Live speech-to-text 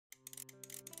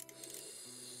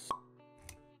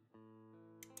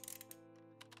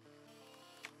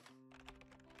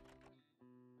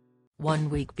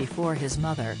1 week before his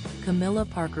mother, Camilla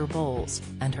Parker Bowles,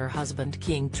 and her husband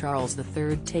King Charles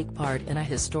III take part in a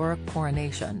historic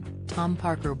coronation, Tom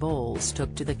Parker Bowles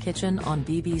took to the kitchen on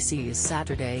BBC's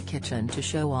Saturday Kitchen to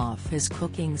show off his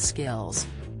cooking skills.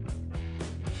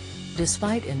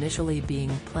 Despite initially being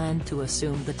planned to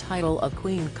assume the title of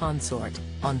Queen Consort,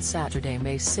 on Saturday,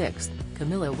 May 6,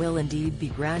 Camilla will indeed be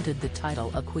granted the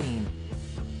title of Queen.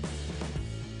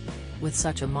 With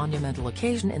such a monumental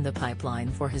occasion in the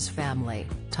pipeline for his family,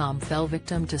 Tom fell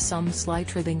victim to some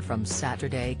slight ribbing from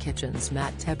Saturday Kitchen's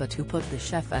Matt Tebbutt, who put the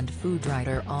chef and food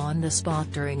writer on the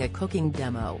spot during a cooking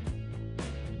demo.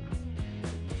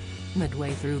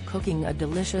 Midway through cooking a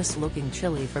delicious-looking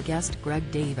chili for guest Greg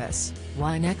Davis,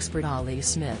 wine expert Ollie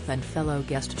Smith and fellow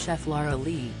guest chef Laura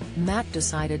Lee, Matt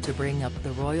decided to bring up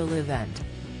the royal event.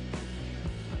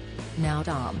 "Now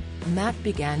Tom," Matt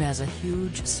began as a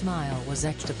huge smile was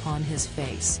etched upon his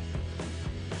face.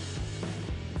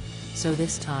 "So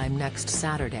this time next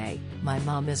Saturday, my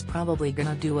mom is probably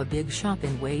gonna do a big shop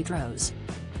in Waitrose."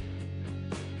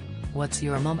 "What's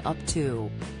your mom up to?"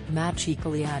 Matt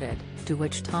cheekily added, to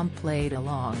which Tom played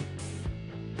along.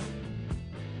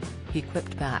 He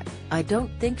quipped back, "I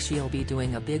don't think she'll be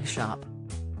doing a big shop.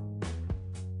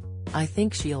 I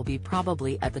think she'll be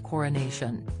probably at the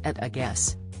coronation, at a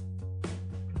guess."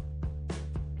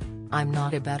 "I'm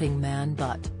not a betting man,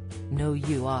 but..." "No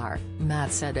you are,"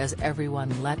 Matt said as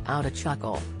everyone let out a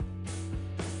chuckle.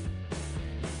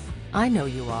 "I know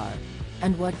you are.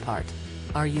 And what part?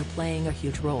 Are you playing a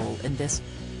huge role in this?"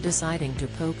 Deciding to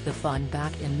poke the fun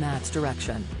back in Matt's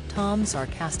direction, Tom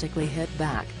sarcastically hit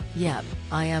back, "Yep,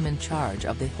 I am in charge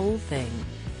of the whole thing."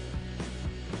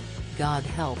 "God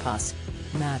help us,"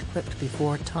 Matt quipped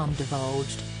before Tom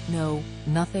divulged, "No,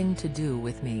 nothing to do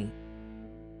with me.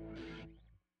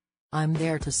 I'm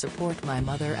there to support my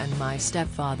mother and my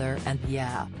stepfather and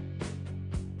yeah."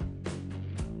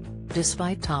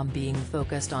 Despite Tom being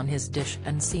focused on his dish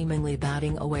and seemingly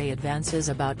batting away advances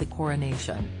about the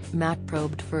coronation, Matt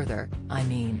probed further, "I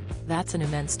mean, that's an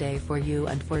immense day for you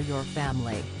and for your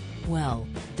family." "Well,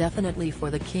 definitely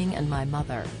for the king and my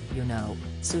mother, you know,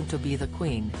 soon to be the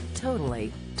queen."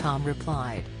 "Totally," Tom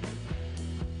replied.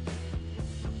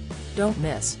 "Don't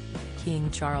miss. King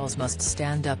Charles must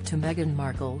stand up to Meghan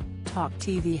Markle," Talk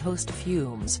TV host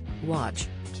fumes. "Watch,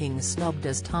 King snubbed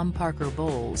as Tom Parker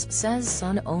Bowles says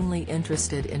son only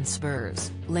interested in Spurs."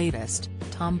 Latest,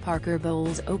 Tom Parker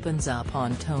Bowles opens up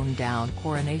on toned-down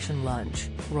coronation lunch,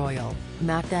 royal.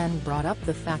 Matt then brought up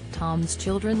the fact Tom's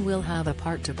children will have a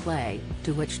part to play,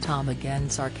 to which Tom again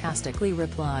sarcastically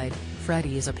replied,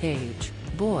 "Freddie's a page.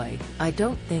 Boy, I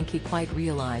don't think he quite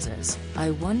realizes. I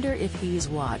wonder if he's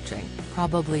watching."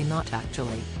 "Probably not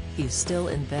actually. He's still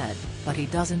in bed, but he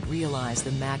doesn't realize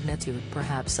the magnitude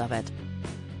perhaps of it.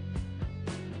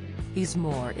 He's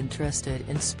more interested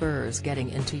in Spurs getting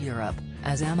into Europe,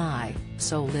 as am I,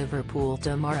 so Liverpool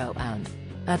tomorrow and..."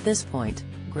 At this point,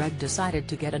 Greg decided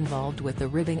to get involved with the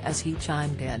ribbing as he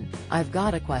chimed in, "I've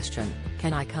got a question,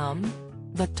 can I come?"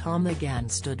 But Tom again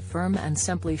stood firm and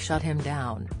simply shut him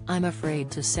down, "I'm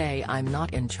afraid to say I'm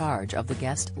not in charge of the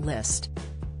guest list."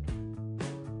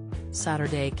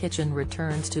 Saturday Kitchen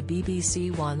returns to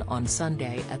BBC One on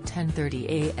Sunday at 10:30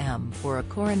 a.m. for a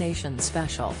coronation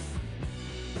special.